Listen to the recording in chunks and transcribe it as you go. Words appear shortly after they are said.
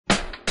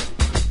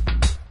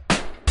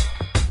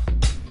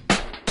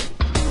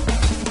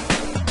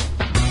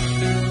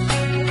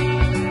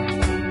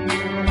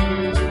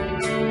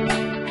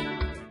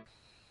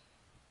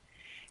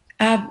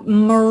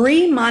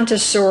Marie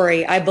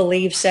Montessori, I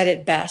believe, said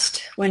it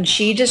best when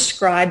she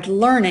described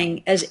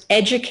learning as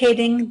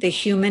educating the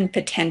human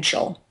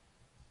potential.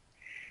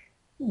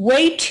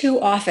 Way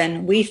too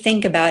often we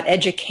think about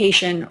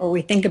education or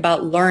we think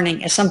about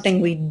learning as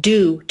something we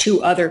do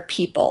to other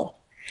people.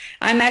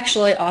 I'm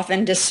actually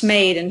often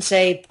dismayed and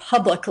say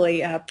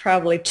publicly,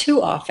 probably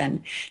too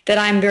often, that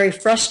I'm very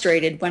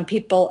frustrated when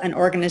people and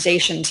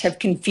organizations have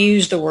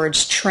confused the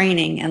words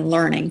training and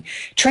learning.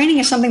 Training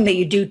is something that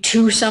you do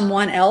to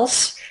someone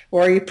else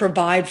or you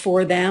provide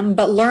for them,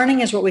 but learning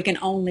is what we can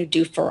only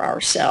do for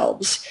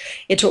ourselves.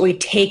 It's what we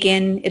take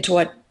in, it's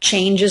what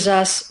changes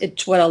us,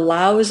 it's what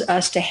allows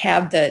us to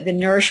have the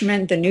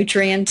nourishment, the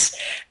nutrients,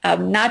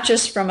 not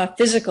just from a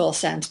physical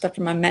sense, but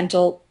from a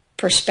mental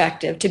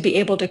perspective, to be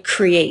able to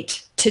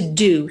create, to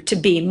do, to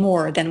be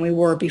more than we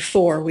were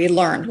before we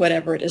learned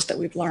whatever it is that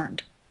we've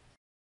learned.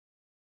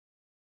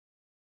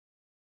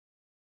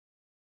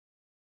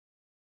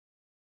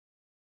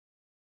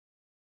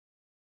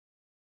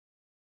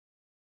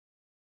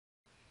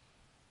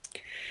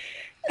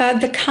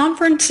 The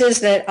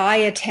conferences that I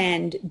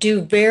attend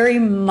do very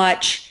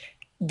much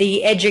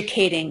the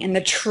educating and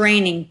the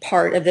training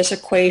part of this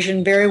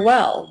equation very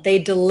well. They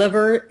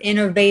deliver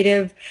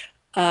innovative,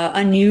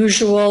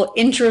 unusual,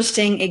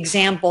 interesting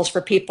examples for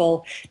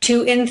people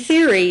to, in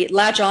theory,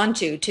 latch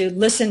onto, to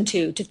listen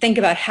to think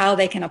about how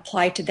they can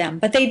apply to them.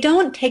 But they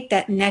don't take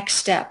that next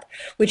step,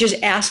 which is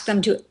ask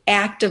them to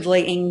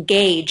actively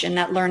engage in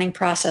that learning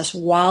process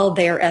while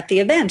they're at the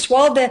events,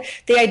 while the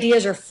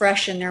ideas are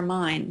fresh in their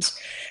minds.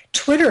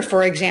 Twitter,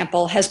 for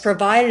example, has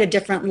provided a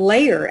different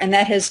layer, and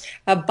that has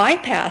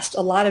bypassed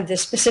a lot of the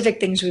specific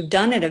things we've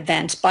done at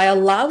events by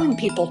allowing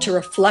people to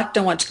reflect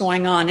on what's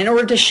going on in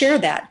order to share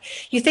that.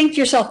 You think to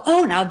yourself,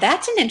 oh, now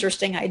that's an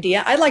interesting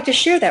idea. I'd like to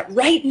share that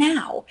right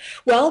now.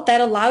 Well,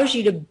 that allows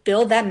you to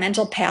build that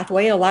mental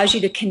pathway. It allows you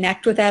to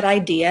connect with that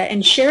idea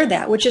and share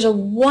that, which is a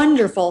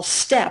wonderful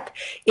step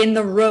in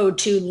the road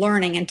to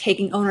learning and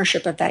taking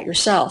ownership of that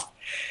yourself.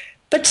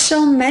 But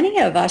so many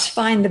of us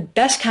find the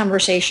best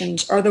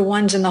conversations are the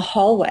ones in the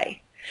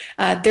hallway.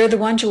 They're the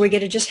ones where we get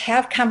to just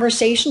have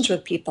conversations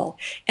with people.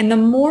 And the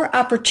more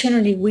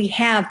opportunity we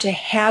have to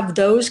have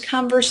those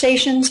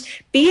conversations,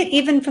 be it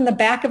even from the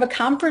back of a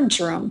conference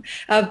room,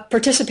 of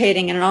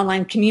participating in an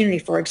online community,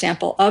 for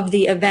example, of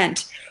the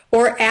event,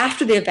 or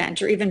after the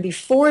event, or even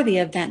before the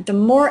event, the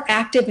more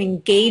active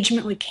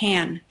engagement we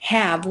can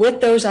have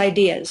with those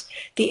ideas,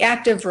 the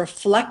active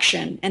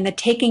reflection and the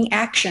taking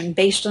action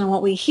based on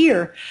what we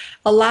hear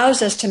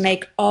allows us to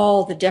make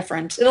all the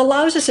difference. It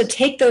allows us to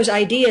take those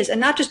ideas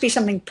and not just be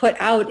something put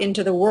out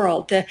into the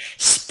world, to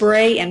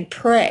spray and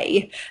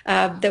pray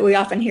that we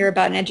often hear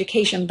about in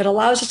education, but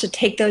allows us to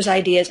take those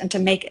ideas and to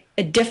make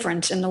a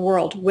difference in the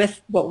world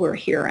with what we're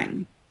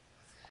hearing.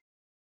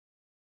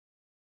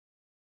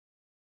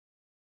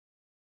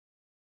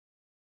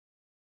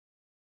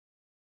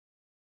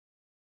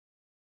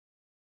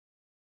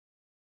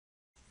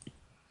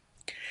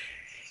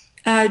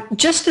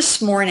 Just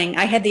this morning,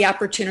 I had the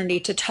opportunity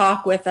to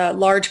talk with a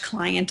large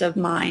client of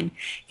mine,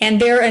 and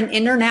they're an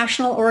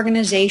international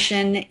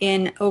organization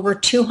in over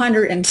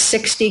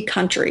 260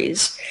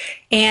 countries.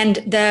 And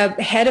the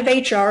head of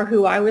HR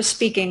who I was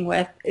speaking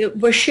with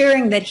was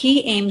sharing that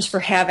he aims for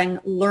having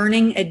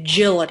learning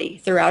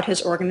agility throughout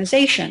his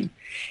organization.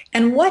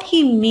 And what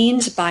he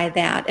means by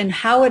that and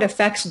how it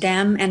affects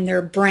them and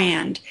their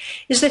brand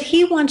is that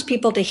he wants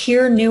people to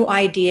hear new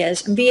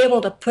ideas and be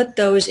able to put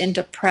those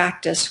into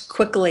practice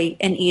quickly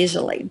and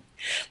easily.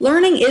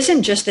 Learning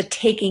isn't just the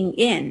taking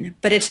in,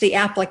 but it's the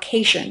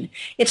application.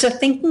 It's the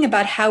thinking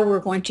about how we're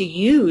going to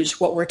use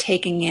what we're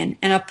taking in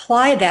and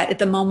apply that at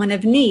the moment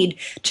of need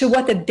to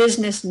what the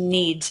business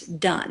needs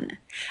done.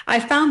 I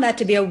found that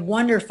to be a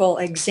wonderful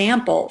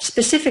example,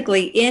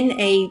 specifically in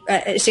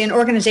an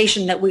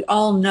organization that we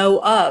all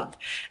know of,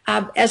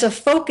 as a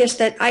focus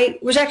that I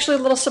was actually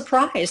a little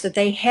surprised that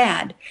they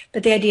had,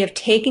 but the idea of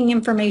taking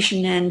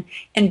information in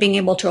and being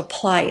able to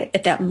apply it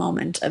at that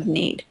moment of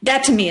need.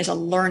 That to me is a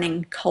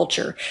learning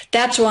culture.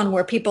 That's one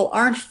where people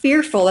aren't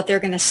fearful that they're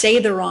going to say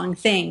the wrong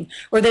thing,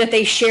 or that if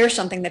they share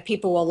something that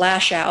people will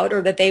lash out,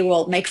 or that they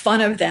will make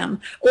fun of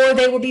them, or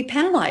they will be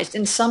penalized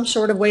in some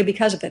sort of way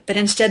because of it. But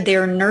instead they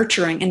are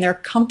nurturing and they're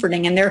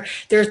comforting and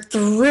they're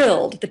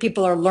thrilled that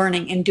people are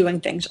learning and doing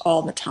things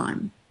all the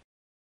time.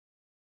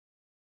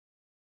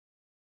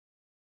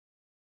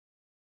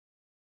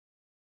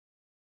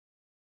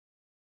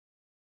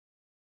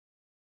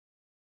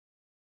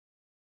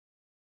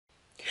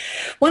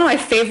 One of my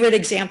favorite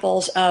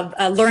examples of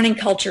a learning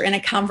culture in a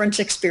conference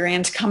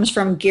experience comes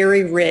from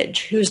Gary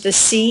Ridge, who's the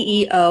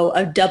CEO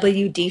of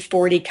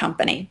WD-40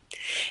 Company.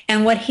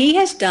 And what he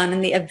has done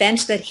in the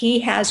events that he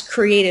has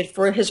created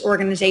for his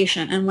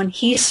organization and when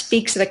he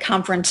speaks at a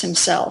conference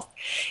himself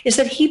is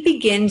that he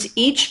begins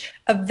each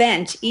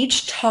event,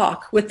 each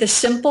talk with the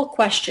simple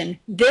question,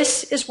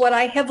 "This is what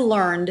I have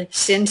learned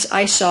since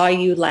I saw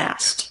you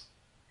last."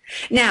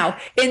 Now,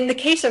 in the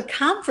case of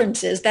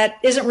conferences, that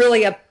isn't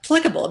really a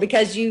inexplicable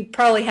because you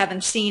probably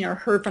haven't seen or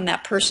heard from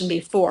that person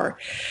before.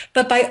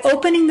 But by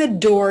opening the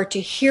door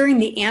to hearing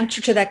the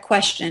answer to that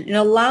question, it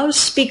allows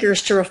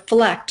speakers to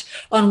reflect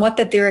on what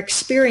that they're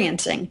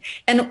experiencing.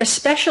 And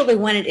especially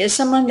when it is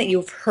someone that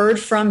you've heard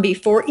from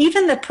before,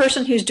 even the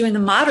person who's doing the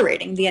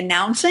moderating, the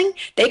announcing,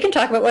 they can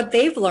talk about what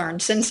they've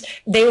learned since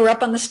they were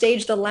up on the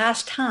stage the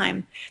last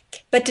time.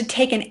 But to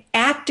take an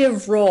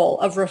active role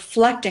of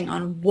reflecting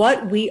on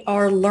what we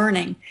are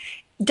learning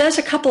does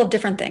a couple of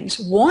different things.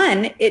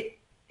 One, it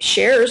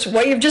shares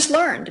what you've just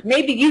learned.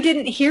 Maybe you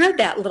didn't hear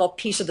that little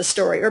piece of the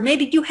story, or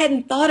maybe you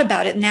hadn't thought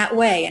about it in that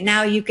way, and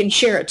now you can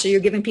share it, so you're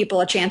giving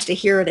people a chance to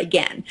hear it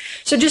again.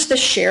 So just the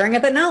sharing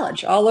of the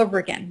knowledge all over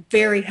again,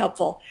 very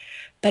helpful.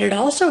 But it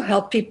also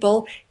helps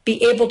people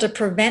be able to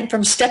prevent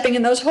from stepping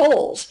in those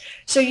holes.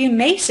 So you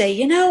may say,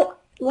 you know,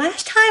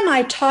 last time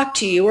I talked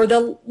to you, or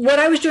what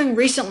I was doing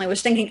recently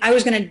was thinking I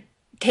was going to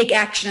take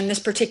action in this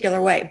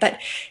particular way. But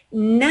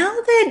now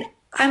that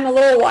I'm a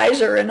little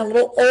wiser and a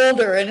little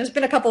older, and it's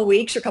been a couple of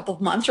weeks or a couple of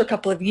months or a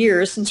couple of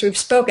years since we've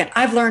spoken,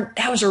 I've learned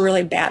that was a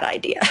really bad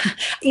idea.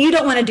 You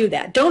don't want to do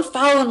that. Don't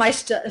follow in my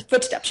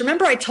footsteps.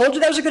 Remember I told you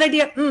that was a good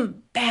idea?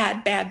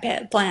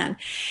 Bad plan.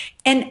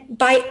 And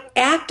by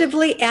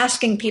actively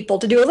asking people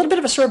to do a little bit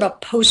of a sort of a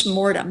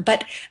post-mortem,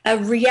 but a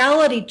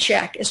reality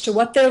check as to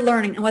what they're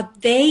learning and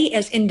what they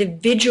as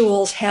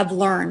individuals have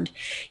learned,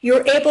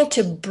 you're able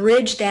to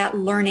bridge that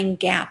learning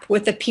gap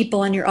with the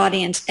people in your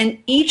audience. And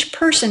each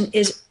person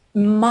is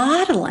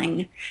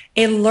modeling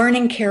a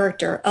learning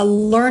character, a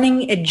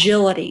learning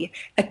agility,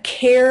 a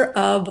care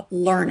of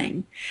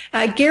learning.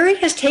 Gary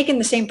has taken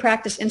the same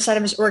practice inside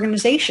of his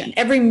organization.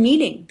 Every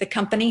meeting the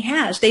company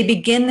has, they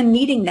begin the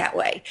meeting that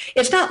way.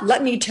 It's not,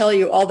 let me tell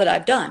you all that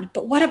I've done,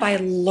 but what have I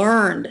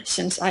learned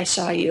since I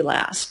saw you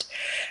last?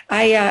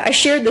 I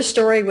shared this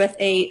story with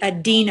a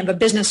dean of a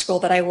business school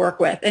that I work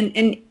with,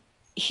 and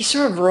he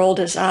sort of rolled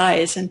his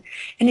eyes, and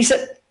he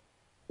said,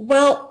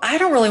 well, I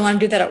don't really want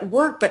to do that at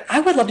work, but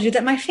I would love to do that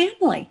in my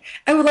family.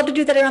 I would love to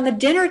do that around the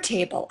dinner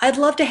table. I'd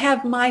love to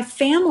have my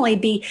family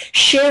be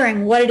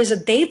sharing what it is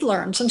that they've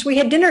learned since we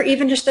had dinner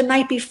even just the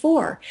night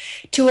before,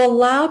 to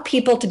allow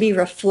people to be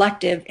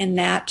reflective in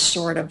that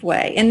sort of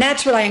way. And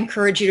that's what I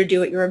encourage you to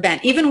do at your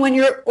event. Even when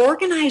you're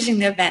organizing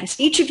the events,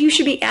 each of you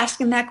should be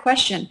asking that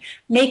question,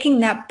 making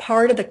that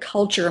part of the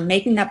culture,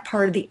 making that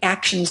part of the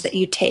actions that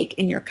you take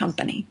in your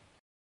company.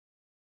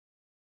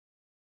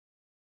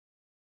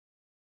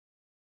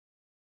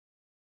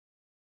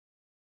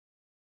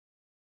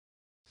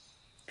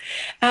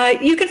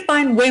 You can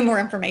find way more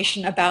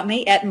information about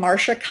me at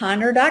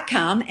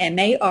marciaconner.com,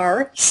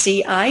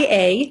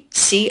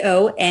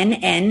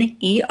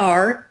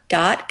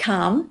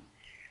 MarciaConner.com.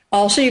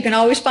 Also, you can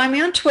always find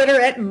me on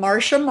Twitter at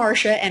Marcia,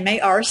 Marcia,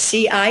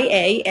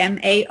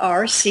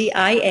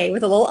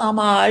 with a little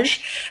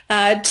homage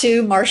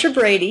to Marcia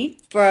Brady,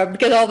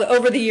 because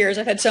over the years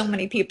I've had so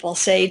many people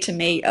say to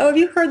me, oh, have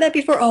you heard that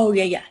before? Oh,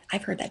 yeah,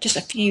 I've heard that just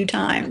a few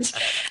times.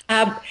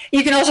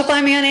 You can also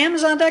find me on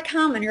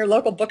Amazon.com and your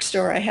local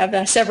bookstore. I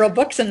have several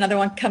books, and another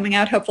one coming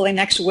out hopefully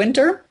next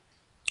winter.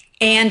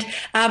 And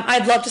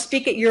I'd love to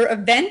speak at your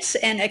events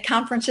and at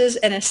conferences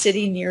in a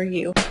city near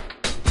you.